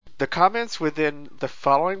The comments within the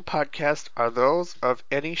following podcast are those of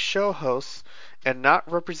any show hosts and not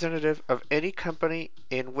representative of any company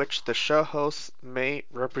in which the show hosts may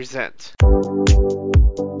represent.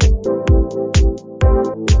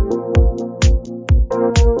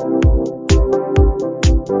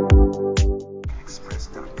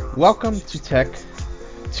 Welcome to Tech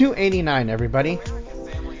 289, everybody.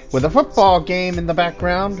 With a football game in the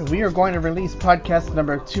background, we are going to release podcast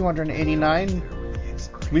number 289.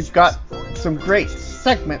 We've got some great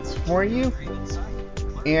segments for you,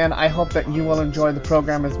 and I hope that you will enjoy the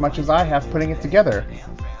program as much as I have putting it together.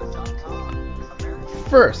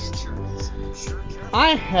 First,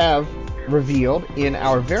 I have revealed in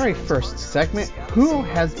our very first segment who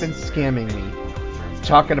has been scamming me,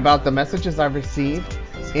 talking about the messages I've received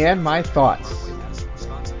and my thoughts.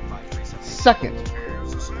 Second,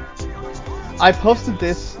 I posted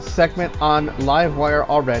this segment on Livewire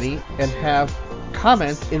already and have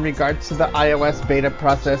comments in regards to the iOS beta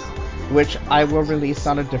process, which I will release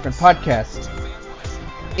on a different podcast.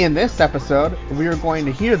 In this episode, we are going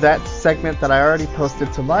to hear that segment that I already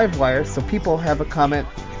posted to Livewire, so people have a comment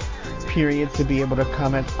period to be able to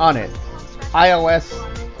comment on it. iOS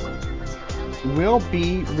will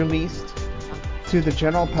be released to the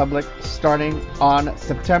general public starting on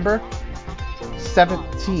September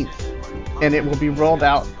 17th, and it will be rolled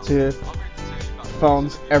out to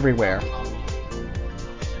phones everywhere.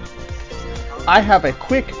 I have a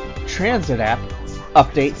quick transit app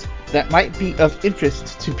update that might be of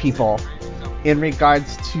interest to people in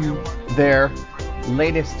regards to their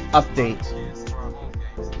latest update.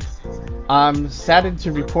 I'm saddened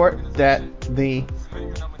to report that the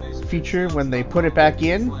feature, when they put it back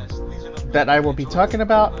in, that I will be talking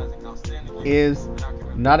about is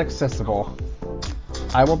not accessible.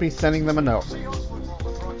 I will be sending them a note.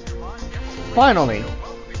 Finally,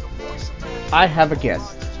 I have a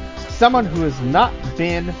guest. Someone who has not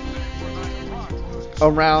been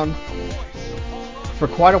around for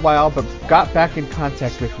quite a while but got back in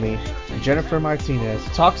contact with me. Jennifer Martinez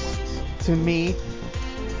talks to me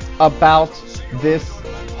about this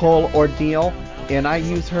whole ordeal, and I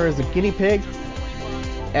use her as a guinea pig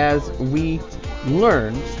as we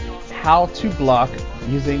learn how to block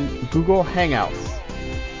using Google Hangouts.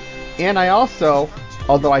 And I also,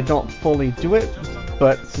 although I don't fully do it,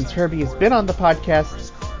 but since Herbie has been on the podcast,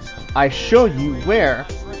 I show you where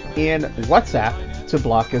in WhatsApp to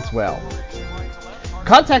block as well.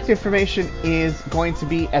 Contact information is going to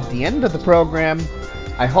be at the end of the program.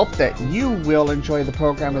 I hope that you will enjoy the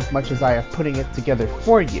program as much as I am putting it together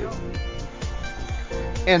for you.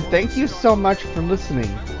 And thank you so much for listening.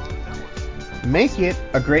 Make it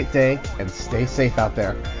a great day and stay safe out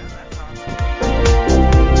there.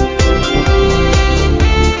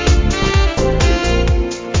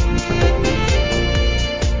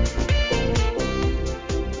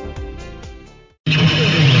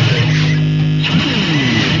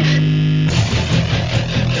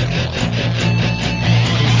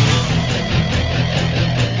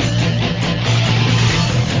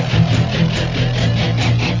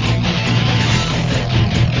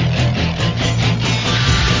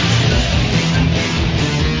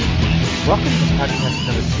 Welcome to podcast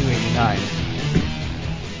number 289.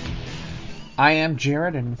 I am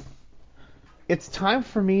Jared, and it's time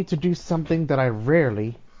for me to do something that I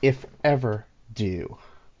rarely, if ever, do.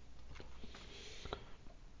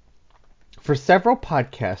 For several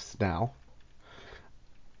podcasts now,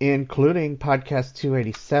 including podcast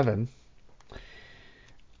 287,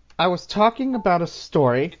 I was talking about a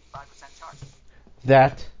story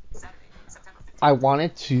that I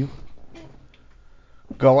wanted to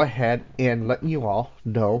go ahead and let you all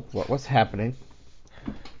know what was happening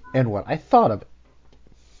and what I thought of it.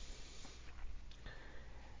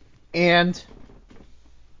 And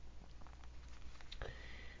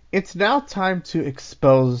it's now time to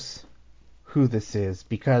expose who this is,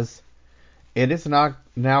 because it is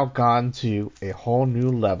now gone to a whole new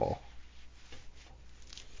level.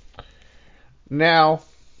 Now,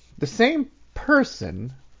 the same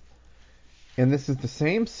person, and this is the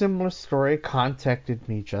same similar story, contacted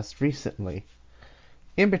me just recently,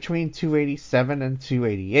 in between 287 and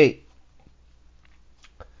 288,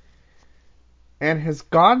 and has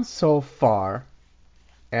gone so far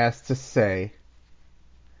as to say,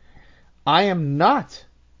 I am not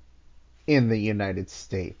in the United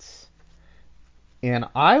States, and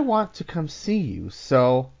I want to come see you,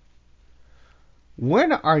 so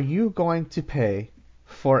when are you going to pay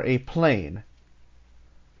for a plane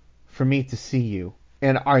for me to see you?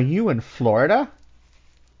 And are you in Florida?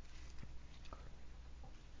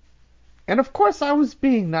 And of course I was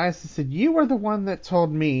being nice and said, you were the one that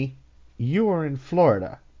told me you were in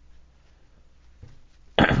Florida.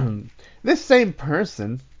 This same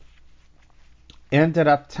person ended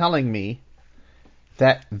up telling me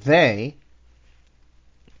that they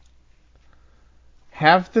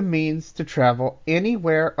have the means to travel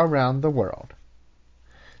anywhere around the world.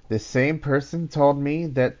 This same person told me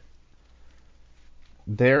that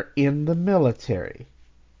they're in the military.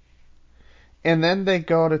 And then they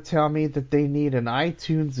go to tell me that they need an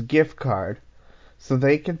iTunes gift card so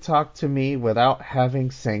they can talk to me without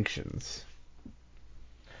having sanctions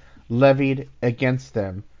levied against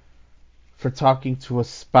them for talking to a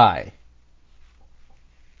spy.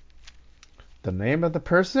 The name of the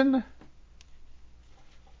person,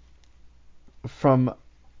 from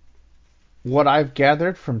what I've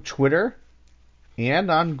gathered from Twitter and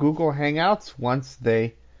on Google Hangouts once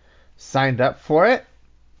they signed up for it,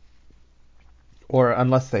 or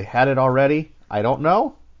unless they had it already, I don't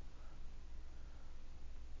know.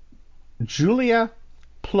 Julia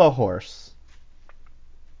Plohorse.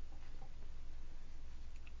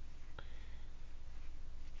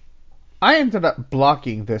 I ended up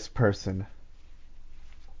blocking this person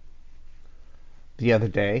the other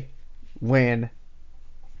day when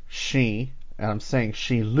she, and I'm saying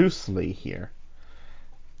she loosely here,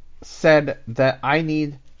 said that I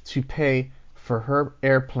need to pay for her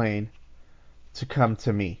airplane to come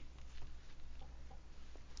to me.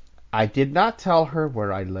 I did not tell her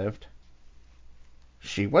where I lived.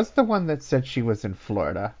 She was the one that said she was in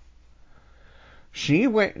Florida. She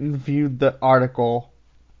went and viewed the article,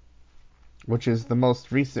 which is the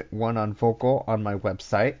most recent one on Vocal on my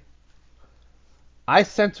website. I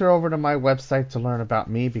sent her over to my website to learn about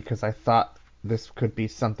me because I thought this could be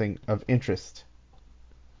something of interest.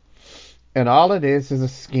 And all it is a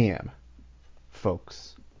scam,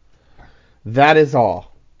 folks. That is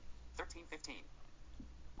all. 13:15.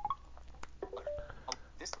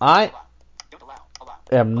 I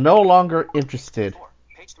am no longer interested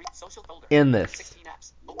in this.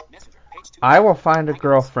 I will find a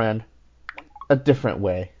girlfriend a different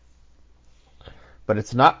way. But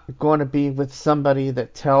it's not going to be with somebody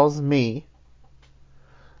that tells me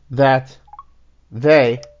that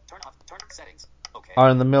they are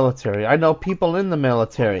in the military. I know people in the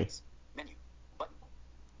military. Menu. Button.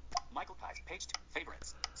 Michael Pike. Page 2.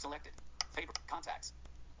 Favorites. Selected. Favorite. Contacts.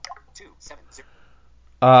 270.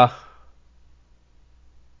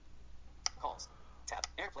 Calls. Tab.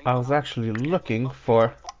 Airplane. I was actually looking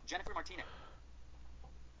for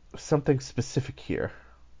something specific here.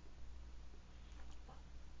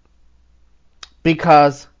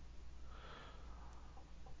 Because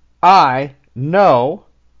I know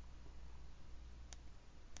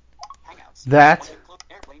that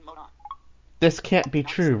this can't be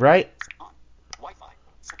true, right?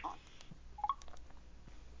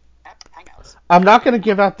 I'm not going to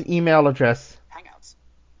give out the email address.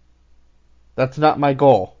 That's not my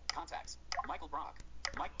goal.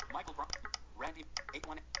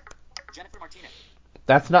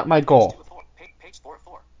 That's not my goal.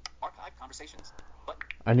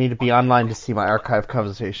 I need to be online to see my archived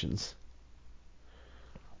conversations.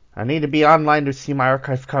 I need to be online to see my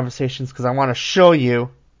archived conversations because I want to show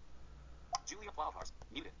you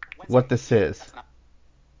what this is.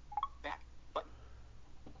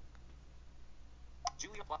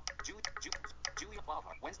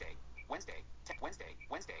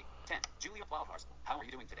 Wednesday, 10. Julia Plowhars, how are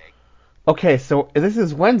you doing today? Okay, so this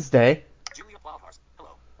is Wednesday. Julia Plowhars,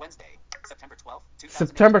 hello. Wednesday, September 12th.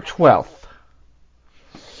 September 12th.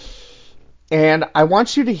 And I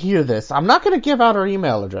want you to hear this. I'm not going to give out her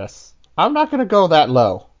email address. I'm not going to go that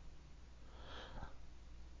low.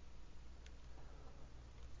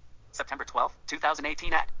 September 12th,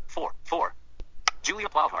 2018 at 4:04. Julia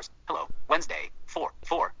Plowhars, hello. Wednesday,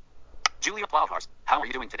 4:04. Julia Plowhars, how are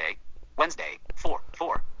you doing today? Wednesday,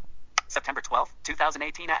 4:04. September 12th,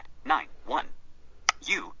 2018 at 9:01.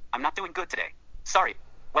 I'm not doing good today. Sorry.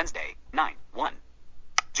 Wednesday, 9:01.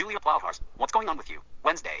 Julia Plowhars, what's going on with you?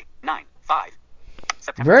 Wednesday, 9:05.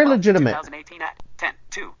 September Very 12th, legitimate. 2018 at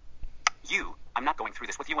 10:02. I'm not going through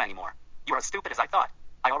this with you anymore. You're as stupid as I thought.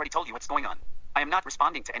 I already told you what's going on. I am not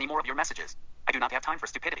responding to any more of your messages. I do not have time for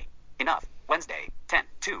stupidity. Enough. Wednesday,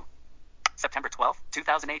 10:02. September 12th,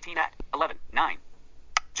 2018 at 11:09.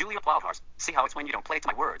 Julia Plowhars, see how it's when you don't play to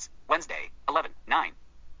my words. Wednesday, 11:09.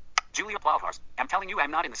 Julia Plowhars, I'm telling you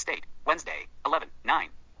I'm not in the state. Wednesday, 11:09.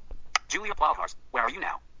 Julia Plowhars, where are you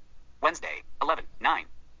now? Wednesday, 11:09.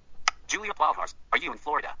 Julia Plowhars, are you in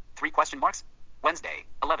Florida? 3 question marks? Wednesday,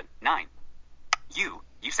 11:09. You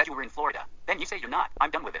said you were in Florida. Then you say you're not.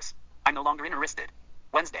 I'm done with this. I'm no longer interested.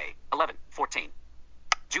 Wednesday, 11:14.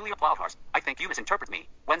 Julia Plowhars, I think you misinterpret me.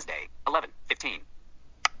 Wednesday, 11:15.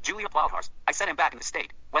 Julia Plowhorse, I said I'm back in the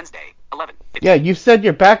state. Wednesday, 11. Yeah, you said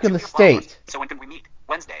you're back in the Julia Plowhorse, state. so when can we meet?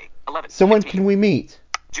 Wednesday, 11. So when 15. can we meet?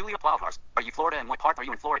 Julia Plowhorse, are you Florida and what part are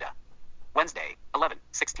you in Florida? Wednesday, 11.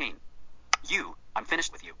 16. I'm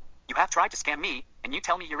finished with you. You have tried to scam me, and you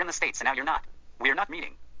tell me you're in the States and now you're not. We're not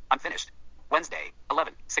meeting. I'm finished. Wednesday,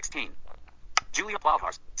 11. 16. Julia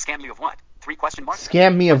Plowhorse, scam you of what? 3 question marks?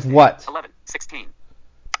 Scam me of Wednesday, what? 11. 16.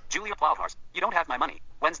 Julia Plowhorse, you don't have my money.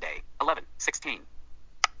 Wednesday, 11. 16.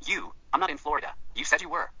 I'm not in Florida. You said you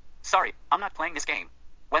were. Sorry, I'm not playing this game.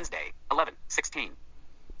 Wednesday, 11. 16.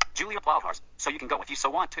 Julia Plowhorse, so you can go if you so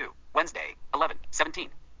want to. Wednesday, 11. 17.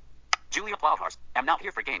 Julia Plowhorse, I'm not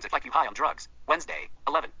here for games if like you high on drugs. Wednesday,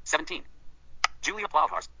 11. 17. Julia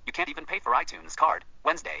Plowhorse, you can't even pay for iTunes card.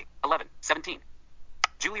 Wednesday, 11. 17.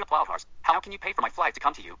 Julia Plowhorse, how can you pay for my flight to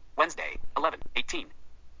come to you? Wednesday, 11. 18.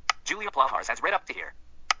 Julia Plowhorse has read up to here.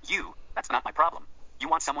 That's not my problem. You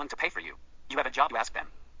want someone to pay for you. You have a job to ask them.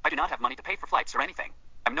 I do not have money to pay for flights or anything.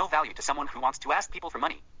 I'm no value to someone who wants to ask people for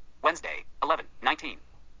money. Wednesday, 11. 19.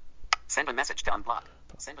 Send a message to unblock.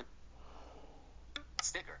 Send a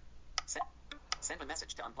sticker. Send a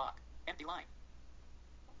message to unblock. Empty line.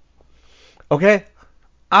 Okay?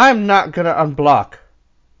 I'm not gonna unblock.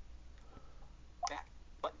 Back.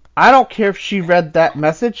 Button. I don't care if she read that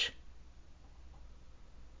message.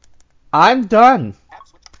 I'm done. App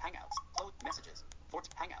switch. Hangouts. Close messages. Fort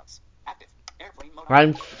Hangouts. Active. Airplane mode.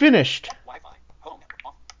 I'm finished. Wi-Fi. Home.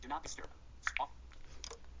 Off. Do not disturb. Off.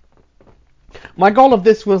 My goal of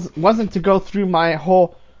this wasn't to go through my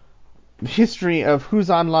whole history of who's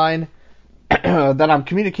online that I'm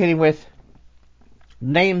communicating with.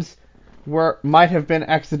 Names might have been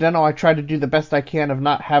accidental. I tried to do the best I can of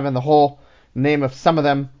not having the whole name of some of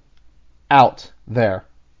them out there.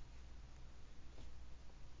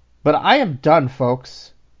 But I am done,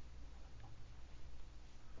 folks.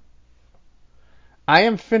 I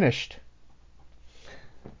am finished.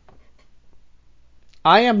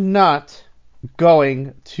 I am not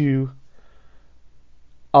going to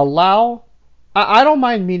allow... I don't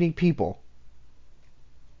mind meeting people.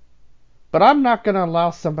 But I'm not going to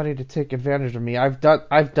allow somebody to take advantage of me. I've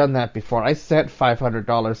done that before. I sent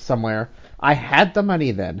 $500 somewhere. I had the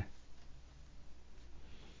money then.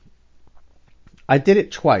 I did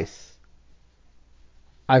it twice.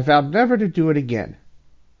 I vowed never to do it again.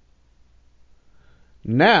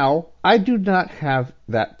 Now, I do not have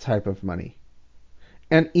that type of money.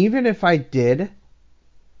 And even if I did,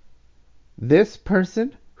 this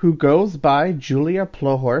person who goes by Julia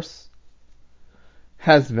Plowhorse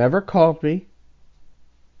has never called me.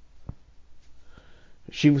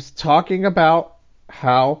 She was talking about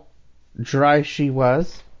how dry she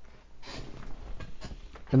was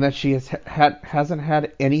and that she hasn't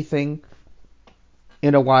had anything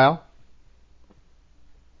in a while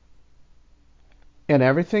and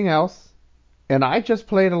everything else. And I just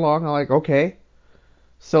played along. I'm like, okay,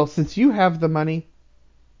 so since you have the money,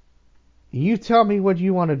 you tell me what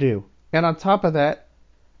you want to do. And on top of that,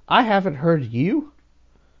 I haven't heard you,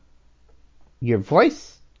 your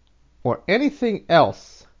voice, or anything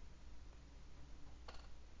else.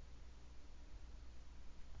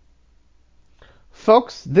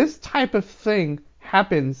 Folks, this type of thing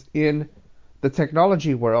happens in the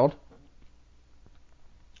technology world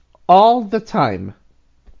all the time.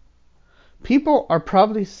 People are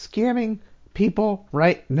probably scamming people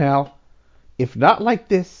right now, if not like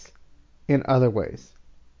this, in other ways.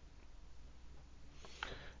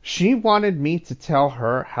 She wanted me to tell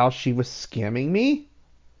her how she was scamming me?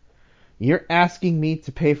 You're asking me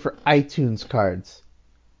to pay for iTunes cards.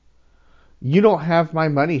 You don't have my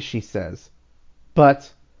money, she says.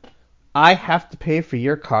 But I have to pay for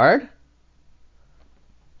your card?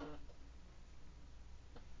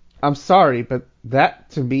 I'm sorry, but that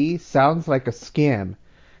to me sounds like a scam.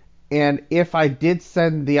 And if I did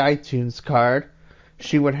send the iTunes card,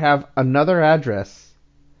 she would have another address.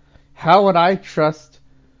 How would I trust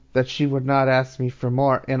that she would not ask me for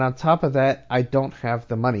more? And on top of that, I don't have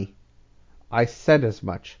the money. I said as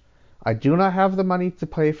much. I do not have the money to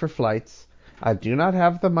pay for flights. I do not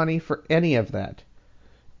have the money for any of that.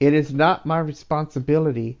 It is not my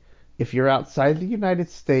responsibility, if you're outside the United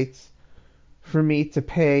States, for me to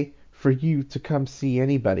pay for you to come see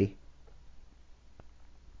anybody.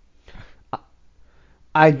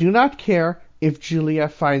 I do not care if Julia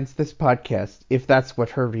finds this podcast, if that's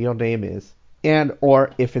what her real name is, and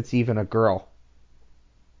or if it's even a girl.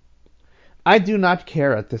 I do not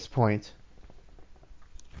care at this point.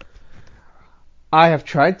 I have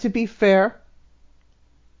tried to be fair.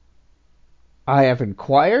 I have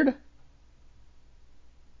inquired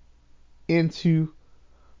into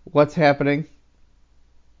what's happening.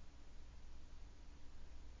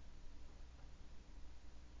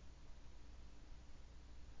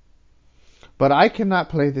 But I cannot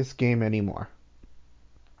play this game anymore.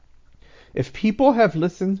 If people have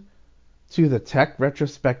listened to the tech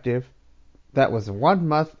retrospective that was 1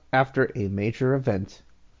 month after a major event,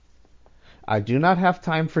 I do not have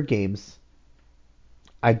time for games.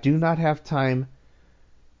 I do not have time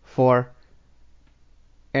for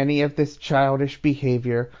any of this childish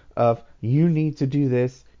behavior of, you need to do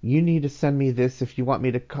this, you need to send me this if you want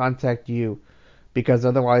me to contact you, because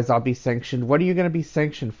otherwise I'll be sanctioned. What are you going to be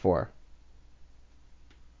sanctioned for?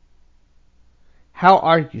 How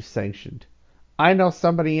are you sanctioned? I know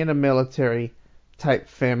somebody in a military type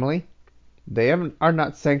family. They are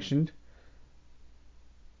not sanctioned.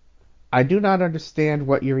 I do not understand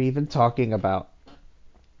what you're even talking about.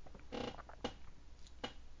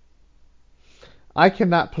 I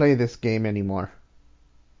cannot play this game anymore.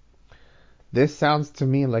 This sounds to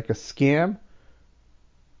me like a scam.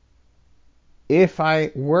 If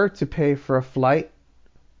I were to pay for a flight,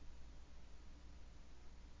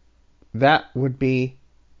 that would be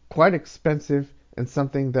quite expensive and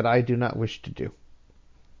something that I do not wish to do.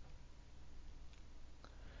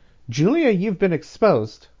 Julia, you've been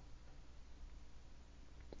exposed.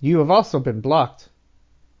 You have also been blocked.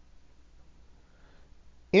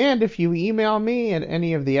 And if you email me at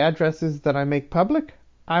any of the addresses that I make public,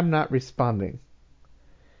 I'm not responding.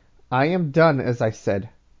 I am done, as I said.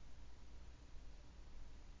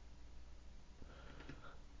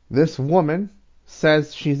 This woman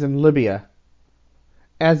says she's in Libya.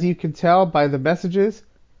 As you can tell by the messages,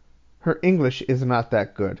 her English is not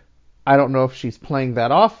that good. I don't know if she's playing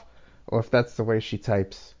that off or if that's the way she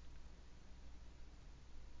types.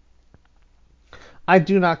 I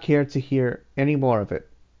do not care to hear any more of it.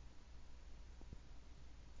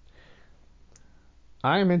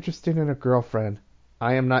 I am interested in a girlfriend.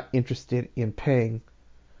 I am not interested in paying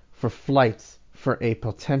for flights for a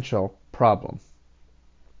potential problem.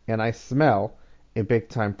 And I smell a big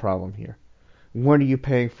time problem here. When are you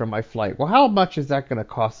paying for my flight? Well, how much is that going to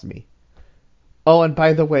cost me? Oh, and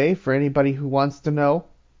by the way, for anybody who wants to know,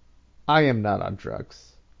 I am not on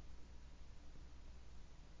drugs.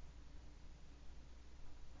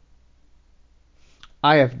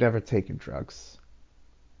 I have never taken drugs.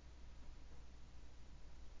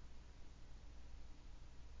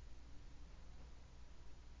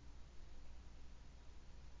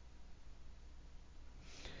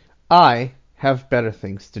 I have better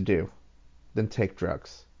things to do than take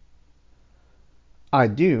drugs. I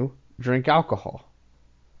do drink alcohol.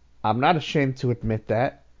 I'm not ashamed to admit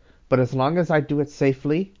that, but as long as I do it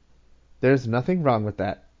safely, there's nothing wrong with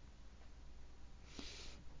that.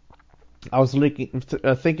 I was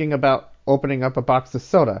thinking about opening up a box of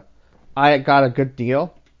soda. I got a good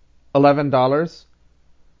deal, $11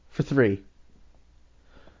 for 3.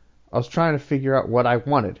 I was trying to figure out what I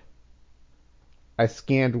wanted. I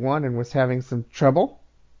scanned one and was having some trouble,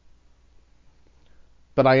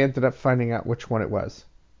 but I ended up finding out which one it was.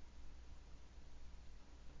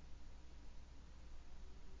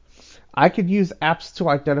 I could use apps to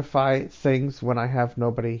identify things when I have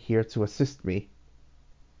nobody here to assist me.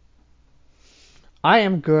 I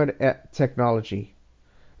am good at technology.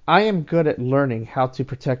 I am good at learning how to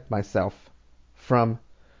protect myself from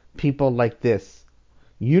people like this.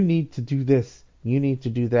 You need to do this. You need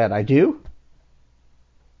to do that. I do?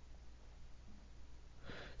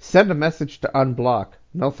 Send a message to unblock.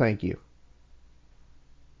 No, thank you.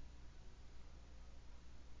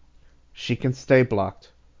 She can stay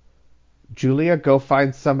blocked. Julia, go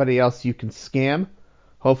find somebody else you can scam.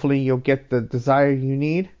 Hopefully you'll get the desire you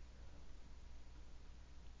need.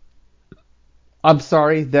 I'm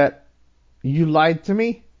sorry that you lied to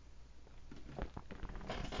me.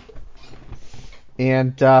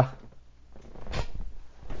 And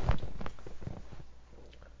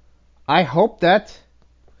I hope that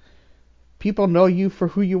people know you for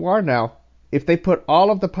who you are now. If they put all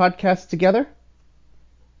of the podcasts together,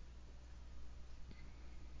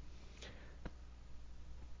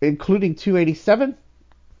 including 287,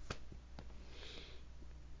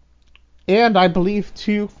 and I believe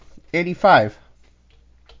 285.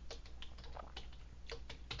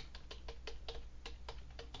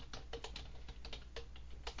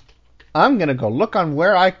 I'm going to go look on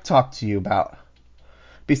where I talked to you about,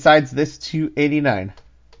 besides this 289.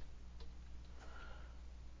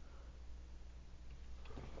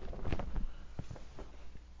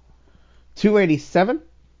 $287,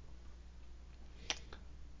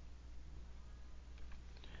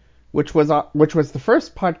 which was the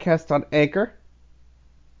first podcast on Anchor,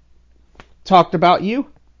 talked about you.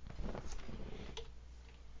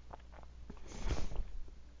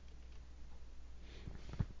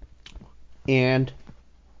 And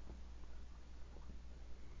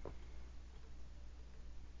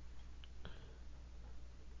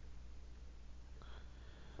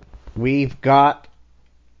We've got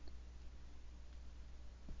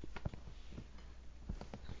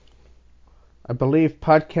I believe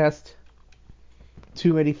podcast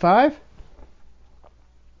 285.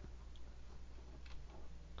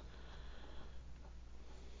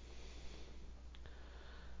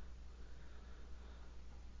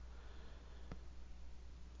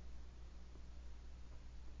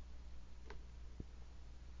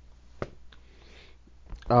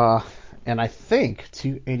 And I think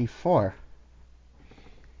 284.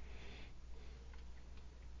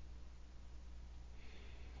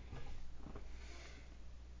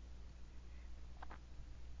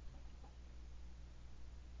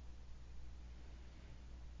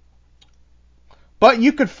 But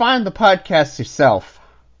you could find the podcast yourself.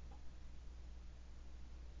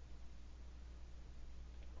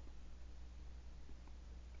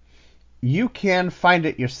 You can find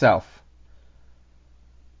it yourself.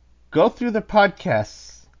 Go through the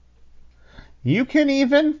podcasts. You can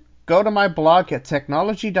even go to my blog at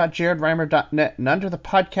technology.jaredreimer.net, and under the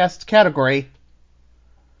podcast category,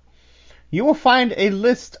 you will find a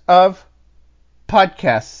list of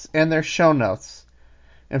podcasts and their show notes.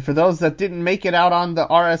 And for those that didn't make it out on the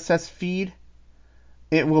RSS feed,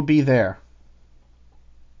 it will be there.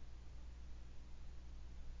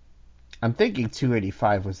 I'm thinking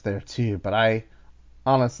 285 was there too, but I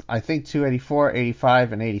think 284,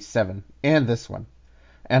 85, and 87, and this one.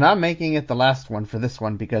 And I'm making it the last one for this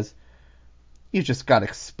one because you just got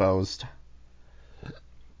exposed.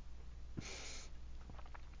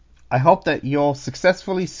 I hope that you'll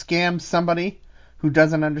successfully scam somebody who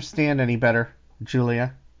doesn't understand any better,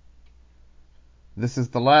 Julia. This is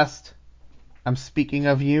the last I'm speaking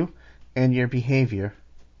of you and your behavior.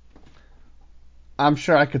 I'm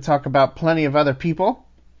sure I could talk about plenty of other people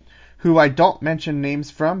who I don't mention names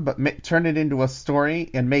from, but turn it into a story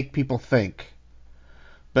and make people think.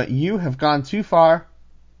 But you have gone too far,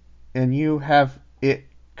 and you have it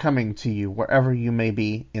coming to you wherever you may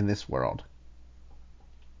be in this world.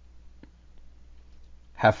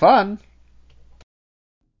 Have fun!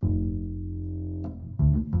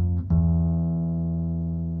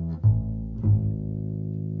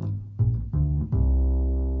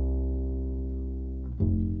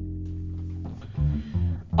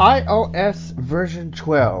 iOS version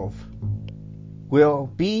 12 will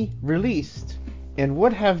be released and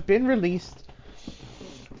would have been released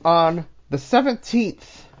on the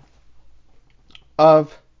 17th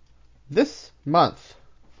of this month,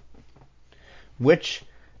 which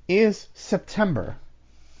is September.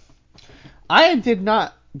 I did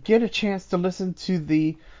not get a chance to listen to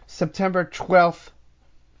the September 12th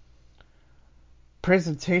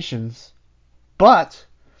presentations, but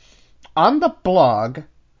on the blog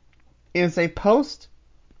is a post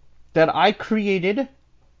that I created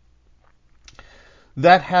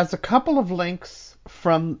that has a couple of links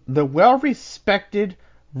from the well-respected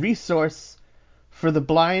resource for the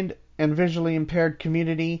blind and visually impaired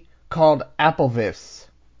community called AppleVis.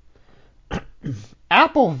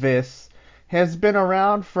 AppleVis has been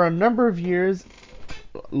around for a number of years,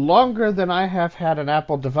 longer than I have had an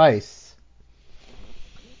Apple device.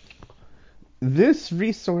 This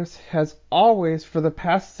resource has always, for the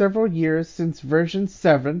past several years since version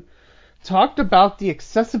 7, talked about the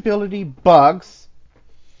accessibility bugs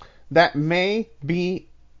that may be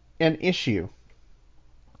an issue.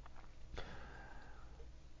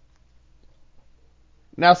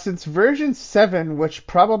 Now, since version 7, which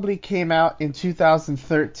probably came out in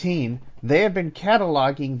 2013, they have been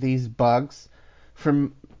cataloging these bugs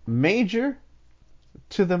from major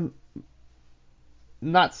to the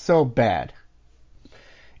not so bad.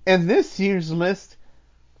 And this year's list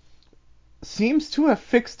seems to have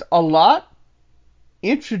fixed a lot,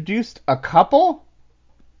 introduced a couple,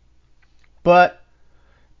 but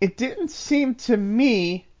it didn't seem to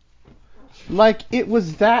me like it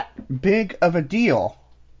was that big of a deal.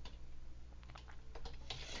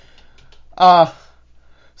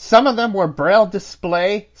 Some of them were Braille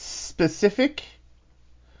display specific,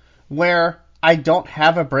 where I don't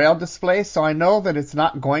have a Braille display, so I know that it's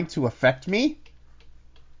not going to affect me.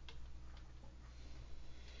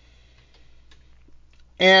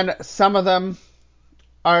 And some of them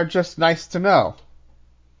are just nice to know.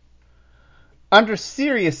 Under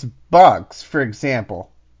serious bugs, for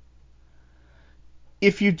example,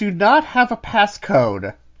 if you do not have a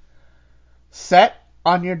passcode set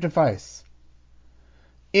on your device,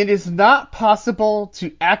 it is not possible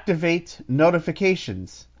to activate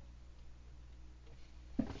notifications.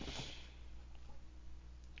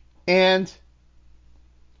 And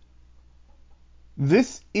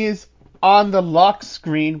this is on the lock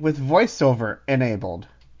screen with VoiceOver enabled.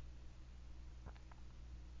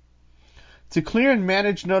 To clear and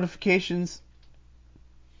manage notifications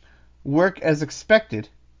work as expected.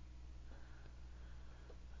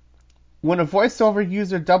 When a VoiceOver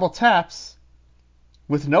user double taps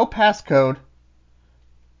with no passcode,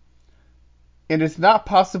 it is not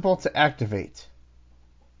possible to activate.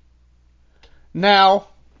 Now,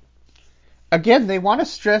 again, they want to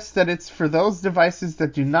stress that it's for those devices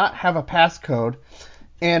that do not have a passcode.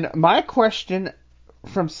 And my question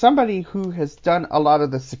from somebody who has done a lot of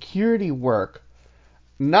the security work,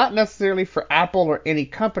 not necessarily for Apple or any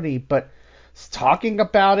company, but talking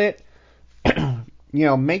about it,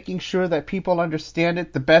 making sure that people understand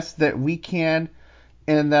it the best that we can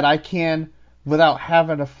and that I can without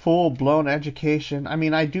having a full-blown education. I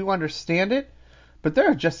mean, I do understand it, but there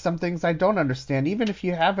are just some things I don't understand. Even if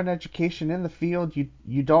you have an education in the field,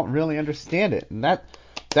 you don't really understand it. And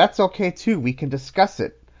that's okay too. We can discuss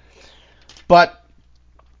it. But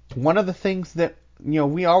one of the things that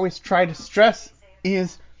we always try to stress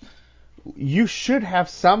is you should have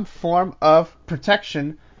some form of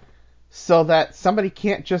protection so that somebody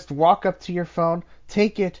can't just walk up to your phone,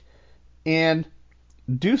 take it, and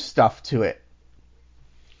do stuff to it.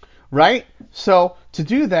 Right? So to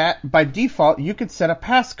do that, by default, you can set a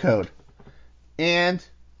passcode. And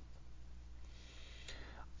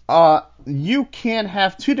you can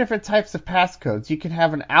have two different types of passcodes. You can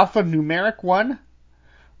have an alphanumeric one,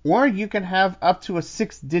 or you can have up to a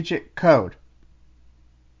 6-digit code.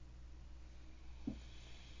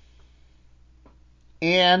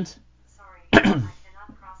 And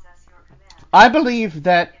I believe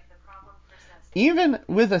that even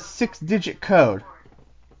with a 6-digit code,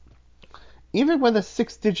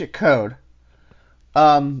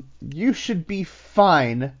 you should be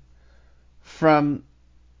fine from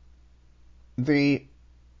the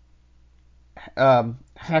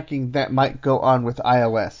hacking that might go on with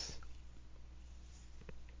iOS.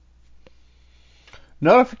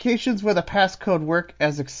 Notifications with a passcode work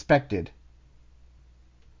as expected.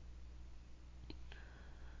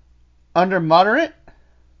 Under moderate,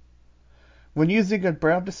 when using a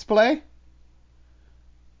Braille display,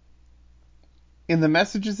 in the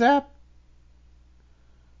Messages app,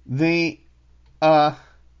 the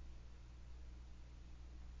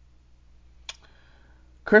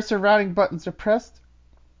cursor routing buttons are pressed,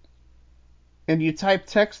 and you type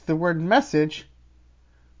text, the word message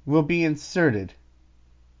will be inserted.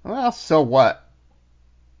 Well, so what?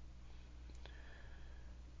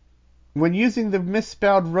 When using the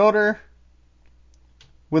misspelled rotor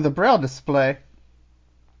with a Braille display,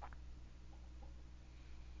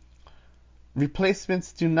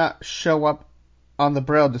 replacements do not show up on the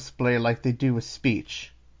Braille display like they do with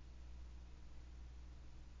speech.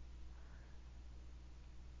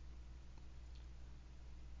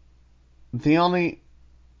 The only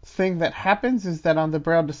thing that happens is that on the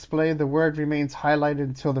Braille display, the word remains highlighted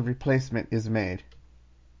until the replacement is made.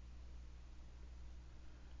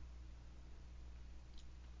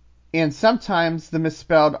 And sometimes the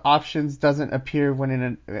misspelled options doesn't appear when in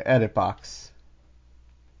an edit box.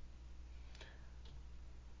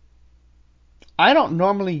 I don't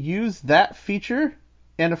normally use that feature,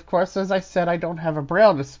 and of course, as I said, I don't have a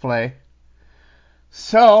Braille display.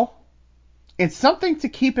 So, it's something to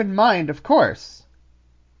keep in mind, of course.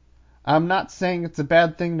 I'm not saying it's a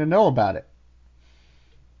bad thing to know about it.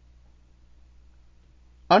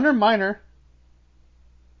 Under minor,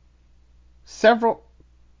 several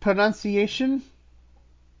pronunciation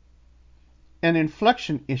and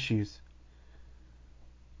inflection issues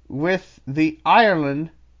with the Ireland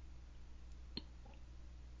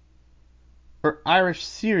or Irish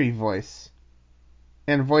Siri voice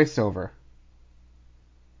and VoiceOver.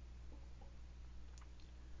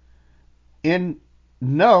 In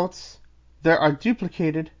Notes, there are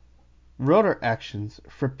duplicated rotor actions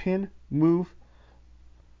for pin, move,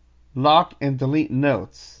 lock, and delete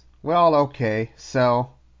notes. Well, okay,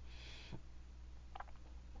 so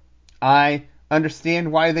I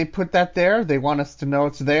understand why they put that there. They want us to know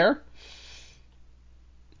it's there.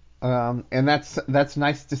 And that's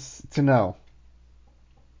nice to know.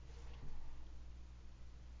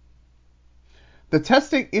 The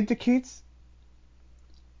testing indicates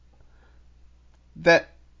that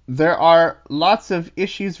there are lots of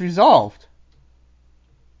issues resolved.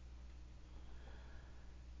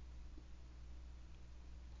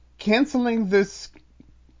 Canceling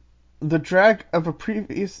the drag of a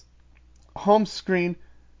previous home screen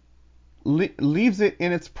leaves it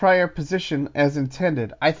in its prior position as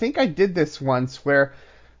intended. I think I did this once where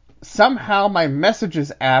somehow my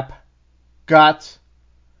Messages app got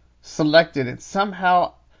selected, and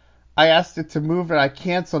somehow I asked it to move it, I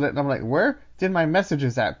canceled it, and I'm like, where did my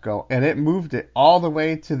Messages app go? And it moved it all the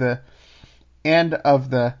way to the end of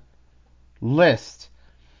the list.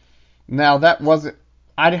 Now that wasn't,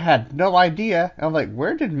 I had no idea. I'm like,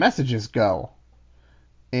 where did messages go?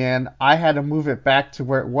 And I had to move it back to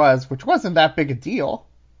where it was, which wasn't that big a deal.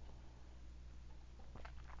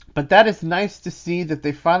 But that is nice to see that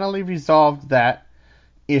they finally resolved that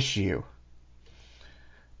issue.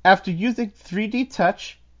 After using 3D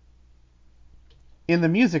Touch in the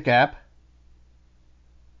music app,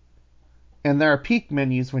 and there are peek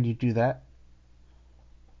menus when you do that,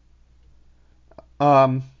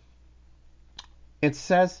 it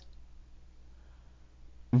says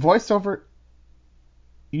VoiceOver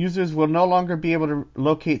users will no longer be able to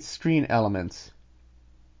locate screen elements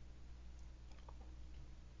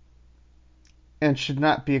and should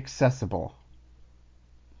not be accessible.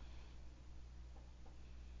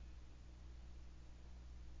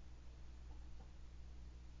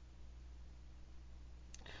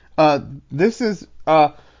 This is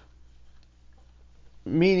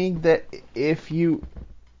meaning that if you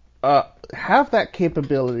have that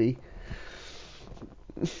capability,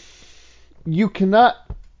 you cannot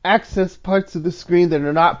access parts of the screen that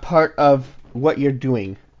are not part of what you're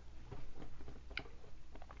doing.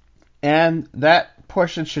 And that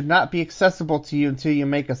portion should not be accessible to you until you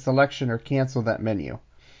make a selection or cancel that menu.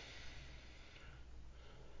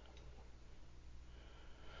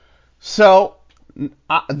 So,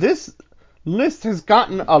 this list has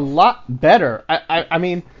gotten a lot better. I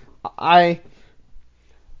mean, I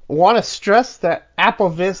want to stress that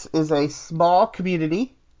AppleVis is a small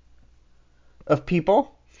community of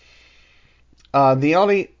people. The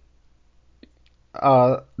only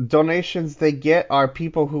donations they get are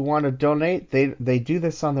people who want to donate. They do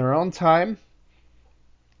this on their own time.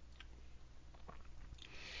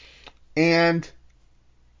 And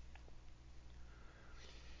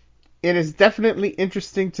it is definitely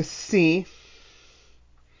interesting to see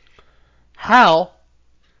how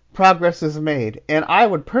progress is made. And I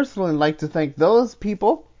would personally like to thank those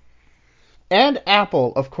people, and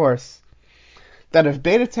Apple, of course, that have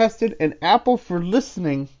beta tested, and Apple for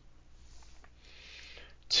listening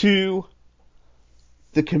to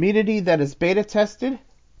the community that is beta tested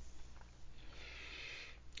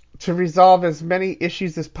to resolve as many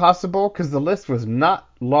issues as possible, because the list was not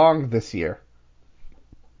long this year.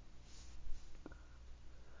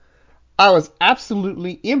 I was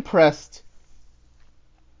absolutely impressed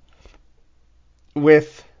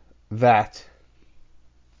with that.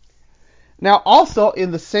 Now, also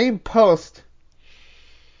in the same post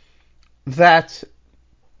that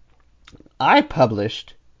I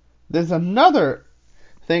published, there's another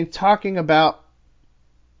thing talking about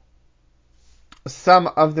some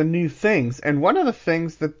of the new things. And one of the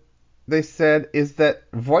things that they said is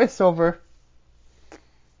that VoiceOver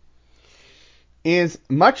is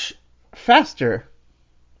much faster.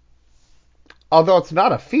 Although it's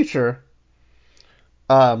not a feature,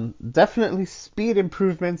 definitely speed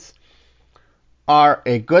improvements are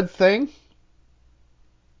a good thing.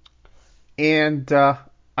 And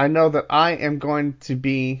I know that I am going to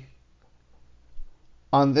be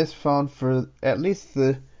on this phone for at least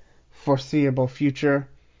the foreseeable future.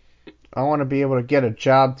 I want to be able to get a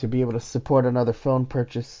job to be able to support another phone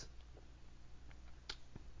purchase.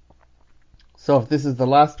 So if this is the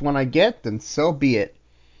last one I get, then so be it.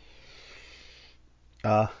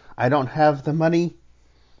 I don't have the money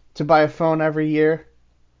to buy a phone every year.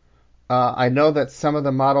 I know that some of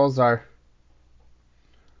the models are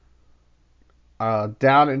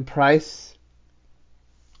down in price.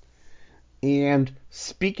 And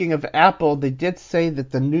speaking of Apple, they did say that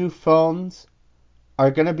the new phones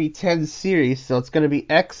are going to be 10 series. So it's going to be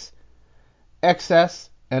X, XS,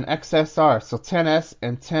 and XSR. So 10S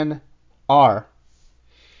and 10R.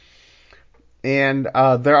 And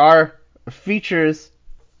there are features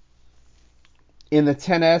in the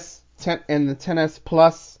 10S and the 10S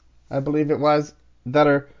Plus, I believe it was, that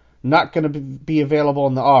are not going to be available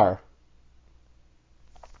in the R.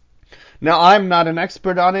 Now, I'm not an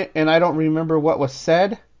expert on it, and I don't remember what was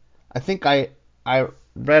said. I think I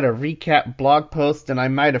read a recap blog post, and I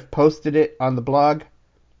might have posted it on the blog.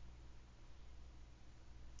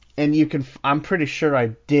 And I'm pretty sure I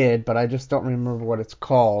did, but I just don't remember what it's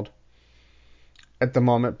called at the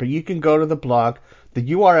moment. But you can go to the blog.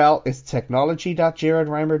 The URL is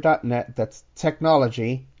technology.jaredreimer.net. That's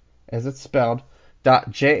technology, as it's spelled,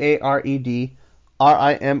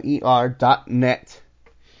 .jaredrimer.net.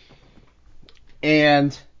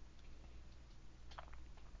 And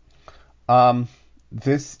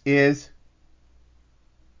this is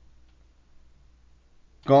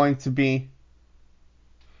going to be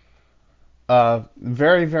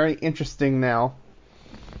very, very interesting now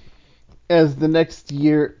as the next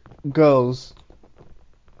year goes,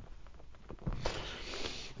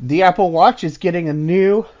 the Apple Watch is getting a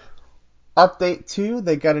new update too.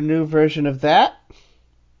 They got a new version of that.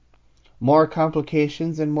 More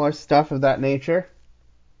complications and more stuff of that nature.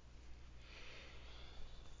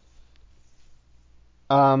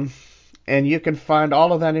 And you can find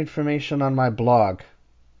all of that information on my blog.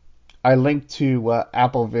 I linked to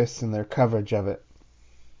AppleVis and their coverage of it.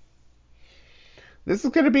 This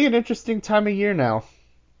is going to be an interesting time of year now.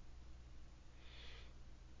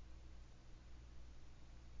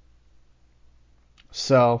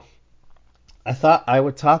 So, I thought I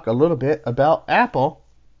would talk a little bit about Apple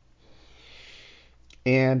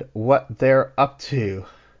and what they're up to.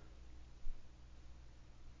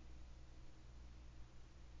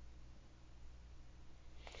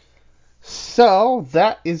 So,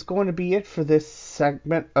 that is going to be it for this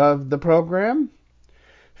segment of the program.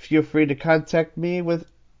 Feel free to contact me with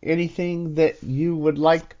anything that you would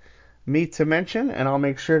like me to mention, and I'll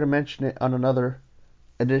make sure to mention it on another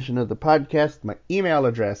edition of the podcast. My email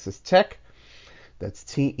address is tech, that's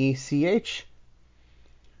TECH,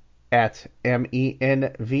 at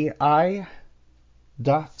MENVI.org.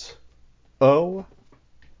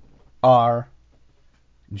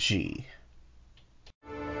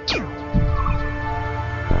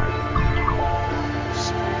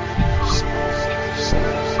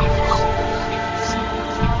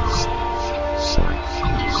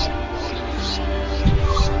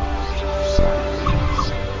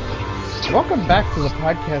 Welcome back to the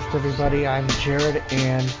podcast, everybody. I'm Jared,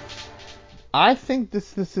 and I think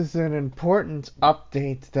this is an important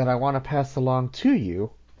update that I want to pass along to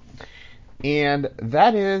you, and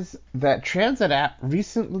that is that Transit app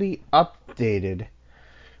recently updated.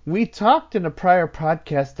 We talked in a prior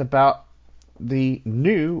podcast about the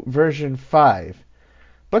new version 5,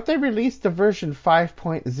 but they released a version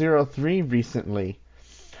 5.03 recently.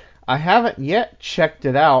 I haven't yet checked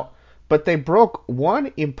it out, but they broke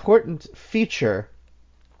one important feature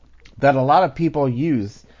that a lot of people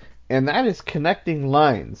use, and that is connecting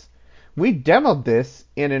lines. We demoed this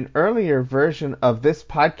in an earlier version of this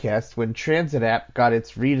podcast when Transit app got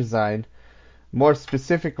its redesign. More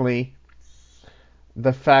specifically,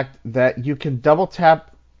 the fact that you can double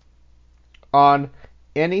tap on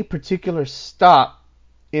any particular stop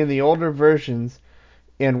in the older versions,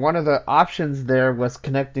 and one of the options there was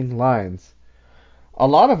connecting lines. A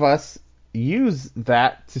lot of us use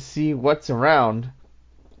that to see what's around,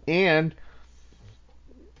 and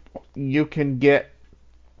you can get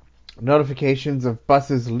notifications of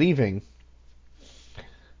buses leaving.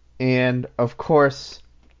 And of course,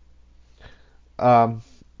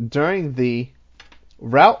 during the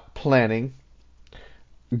route planning,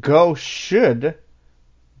 Go should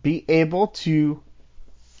be able to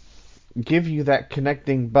give you that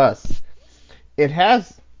connecting bus. It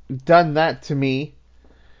has done that to me,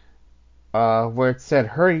 where it said,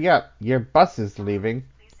 "Hurry up, your bus is leaving."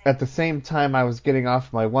 At the same time I was getting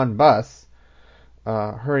off my one bus,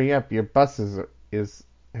 "Hurry up, your bus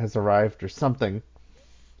has arrived," or something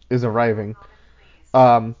is arriving.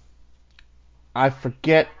 I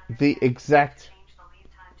forget the exact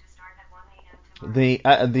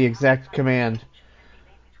command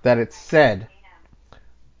that it said,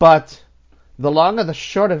 but the long and the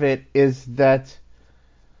short of it is that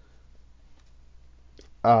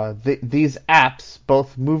these apps,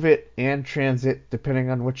 both Move It and Transit, depending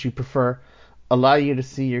on what you prefer, allow you to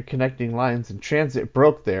see your connecting lines, and Transit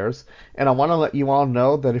broke theirs. And I want to let you all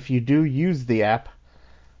know that if you do use the app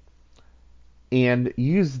and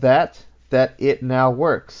use that it now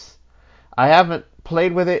works. I haven't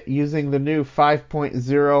played with it using the new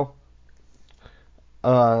 5.0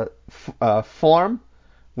 form,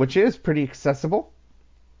 which is pretty accessible.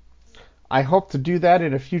 I hope to do that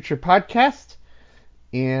in a future podcast,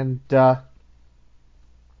 and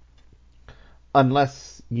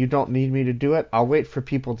unless you don't need me to do it, I'll wait for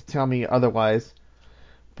people to tell me otherwise.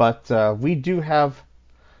 But we do have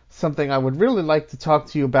something I would really like to talk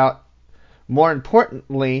to you about. More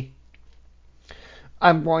importantly,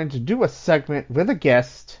 I'm going to do a segment with a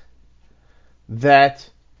guest that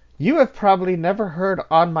you have probably never heard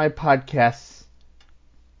on my podcasts,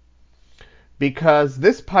 because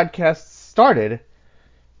this podcast started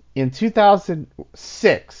in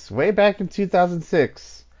 2006, way back in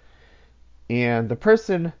 2006, and the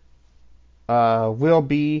person will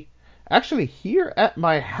be actually here at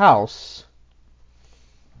my house,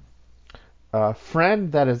 a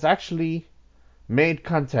friend that has actually made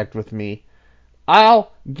contact with me.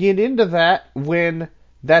 I'll get into that when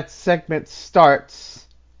that segment starts,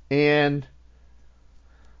 and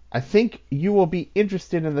I think you will be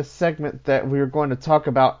interested in the segment that we're going to talk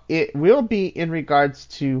about. It will be in regards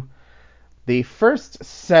to the first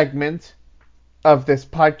segment of this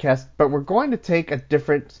podcast, but we're going to take a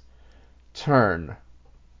different turn.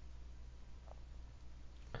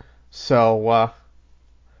 So,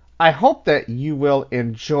 I hope that you will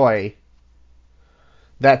enjoy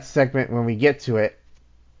that segment when we get to it.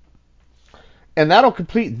 And that'll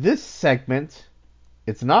complete this segment.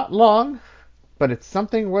 It's not long, but it's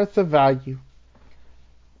something worth the value.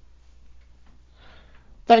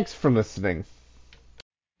 Thanks for listening.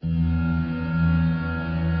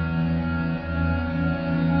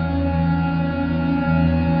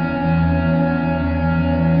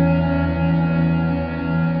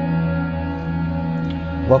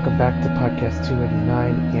 Welcome back to Podcast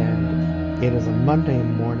 289, and it is a Monday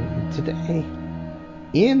morning. And today,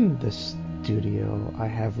 in the studio, I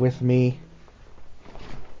have with me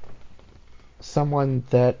someone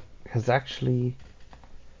that has actually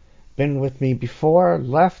been with me before,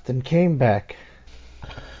 left, and came back.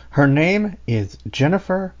 Her name is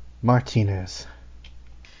Jennifer Martinez.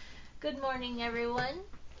 Good morning, everyone.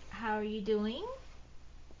 How are you doing?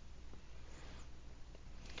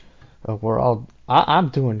 I'm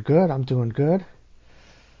doing good. I'm doing good.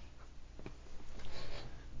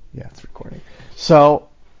 Yeah, it's recording. So,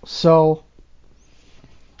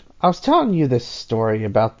 I was telling you this story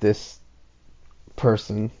about this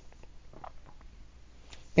person,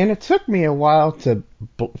 and it took me a while to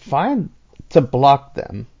block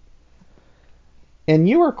them. And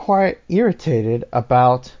you were quite irritated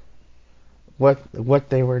about what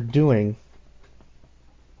they were doing.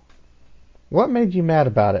 What made you mad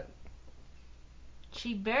about it?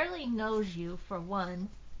 She barely knows you, for one.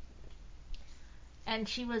 And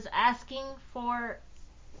she was asking for...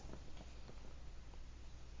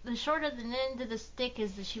 The short of the end of the stick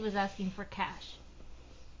is that she was asking for cash.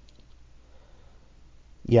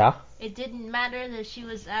 Yeah. It didn't matter that she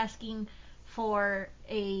was asking for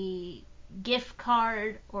a gift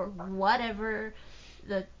card or whatever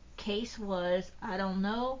the case was. I don't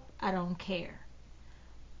know. I don't care.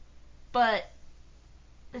 But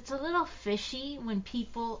it's a little fishy when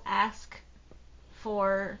people ask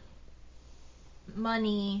for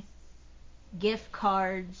money, gift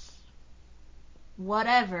cards,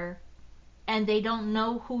 whatever, and they don't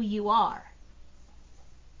know who you are.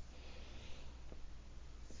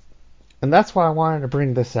 And that's why I wanted to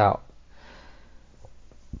bring this out.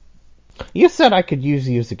 You said I could use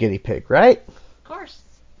you as a guinea pig, right? Of course.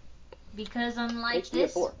 Because unlike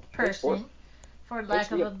this person, for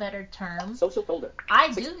lack of a better term, Social folder.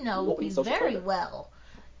 I do know you social very folder. well,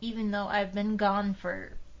 even though I've been gone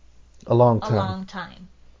for A long a long time.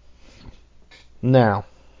 Now,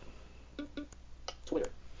 Twitter.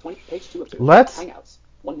 20, page 2 of 2. Let's- Hangouts.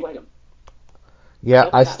 One new item. yeah,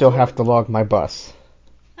 I still have to log my bus.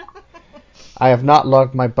 I have not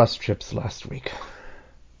logged my bus trips last week.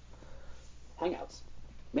 Hangouts.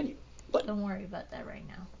 Menu. Button. Don't worry about that right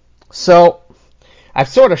now. So, I've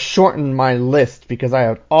sort of shortened my list because I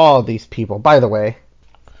have all these people. By the way,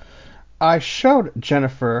 I showed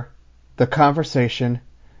Jennifer the conversation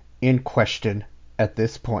in question at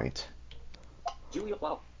this point. Julia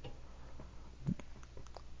Plow.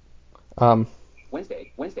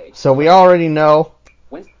 Wednesday. So we already know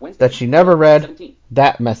Wednesday. that she never read 17.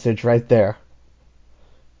 that message right there.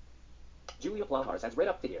 Julia Plowhars has read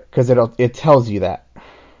up to here. Because it tells you that.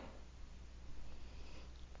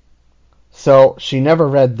 So she never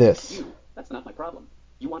read this. You. That's not my problem.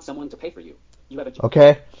 You want someone to pay for you. You have a...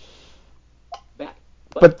 Okay? Back.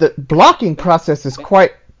 But the blocking process is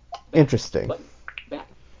quite interesting. Button. Back.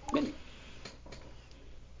 Menu.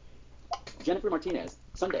 Jennifer Martinez.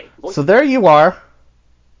 Sunday. Voice. So there you are.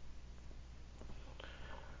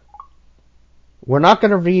 We're not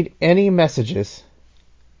going to read any messages.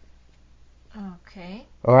 Okay.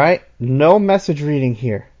 Alright? No message reading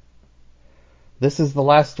here. This is the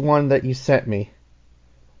last one that you sent me.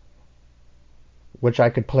 Which I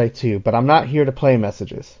could play too, but I'm not here to play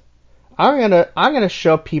messages. I'm gonna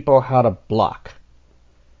show people how to block.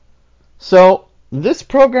 So this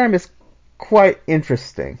program is quite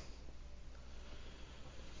interesting.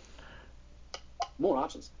 More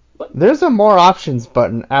options. Button. There's a more options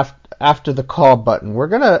button after the call button.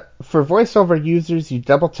 For voiceover users, you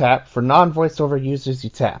double tap. For non-voiceover users, you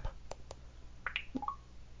tap.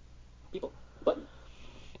 People. Button.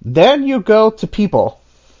 Then you go to people.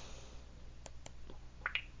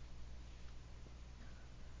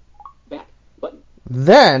 Back. Button.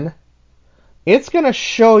 Then it's going to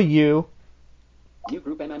show you New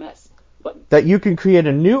group MMS. Button. that you can create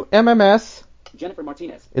a new MMS. Jennifer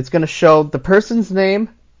Martinez. It's going to show the person's name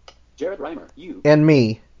Jared Reimer. You. and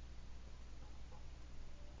me.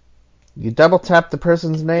 You double tap the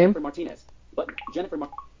person's name, Jennifer Martinez. Button.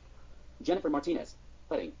 Jennifer Martinez.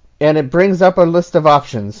 Heading. and it brings up a list of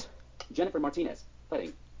options. Jennifer Martinez.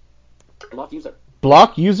 Heading. Block user.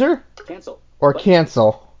 Block user Cancel. or Button.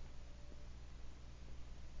 cancel.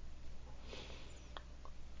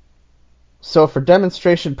 So for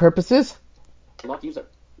demonstration purposes, Block user.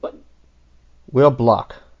 Button. we'll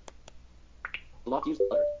block. Block user.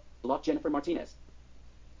 Alert. Block Jennifer Martinez.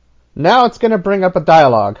 Now it's going to bring up a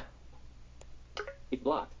dialogue. If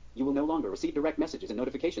blocked, you will no longer receive direct messages and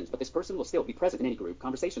notifications, but this person will still be present in any group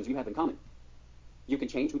conversations you have in common. You can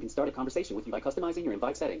change who can start a conversation with you by customizing your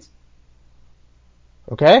invite settings.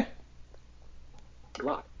 Okay?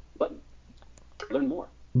 Block. Button. Learn more.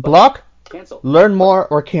 Block, Cancel. learn more,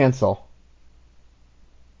 or cancel.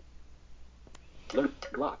 Learn.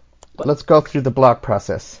 Block. Button. Let's go through the block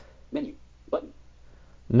process. Menu. Button.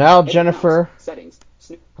 Now, Edit Jennifer, mouse. Settings.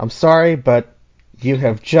 I'm sorry, but you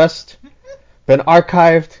have just been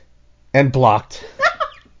archived and blocked.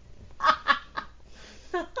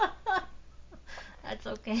 That's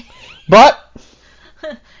okay. But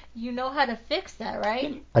You know how to fix that, right?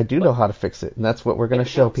 Menu. I do know how to fix it, and that's what we're going to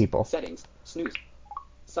Edit show mouse. people. Settings. Snooze.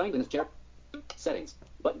 Signed in as chair. Settings.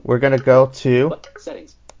 Button. We're going to go to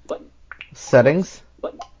Settings. Button. settings.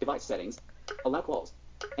 Button. Device settings. Allow calls.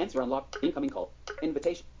 Answer unlock. Incoming call.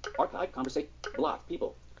 Invitation. Archive conversation. Block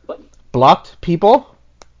people. Button. Blocked people.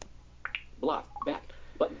 Block. Back.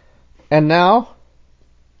 Button. And now,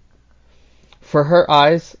 for her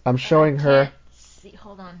eyes, I'm showing I her. can't see.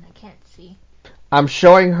 Hold on, I can't see. I'm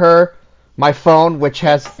showing her my phone, which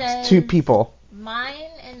has Says 2 people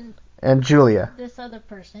Mine and Julia. and this other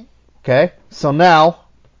person. Okay? So now,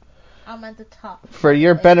 I'm at the top. for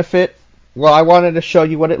your benefit, well, I wanted to show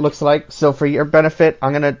you what it looks like. So for your benefit,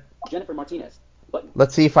 I'm going to, Jennifer Martinez. Button.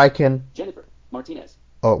 let's see if I can, Jennifer Martinez.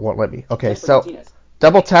 oh, it won't let me. Okay, Jennifer so Martinez.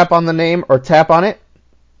 double tap on the name or tap on it.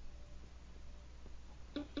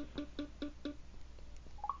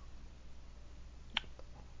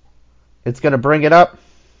 It's going to bring it up.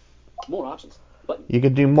 More options. Button. You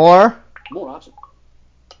can do more. More options.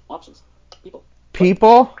 Options. People.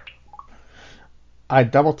 People. I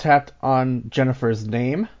double tapped on Jennifer's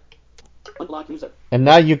name. Unblock user. And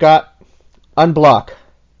now you got unblock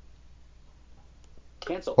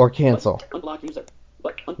Cancel. or cancel. Button. Unblock user.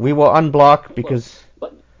 Button. We will unblock because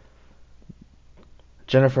Button.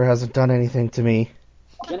 Jennifer hasn't done anything to me.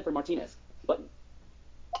 Jennifer Martinez. Button.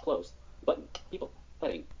 Close. Button. People.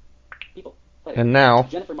 Heading. People. Heading. And now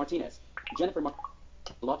Jennifer Martinez.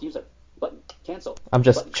 Block user. Button. Cancel. I'm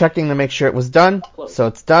just Button. checking to make sure it was done. So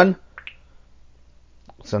it's done.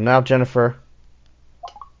 So now Jennifer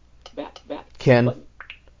Back. can Button.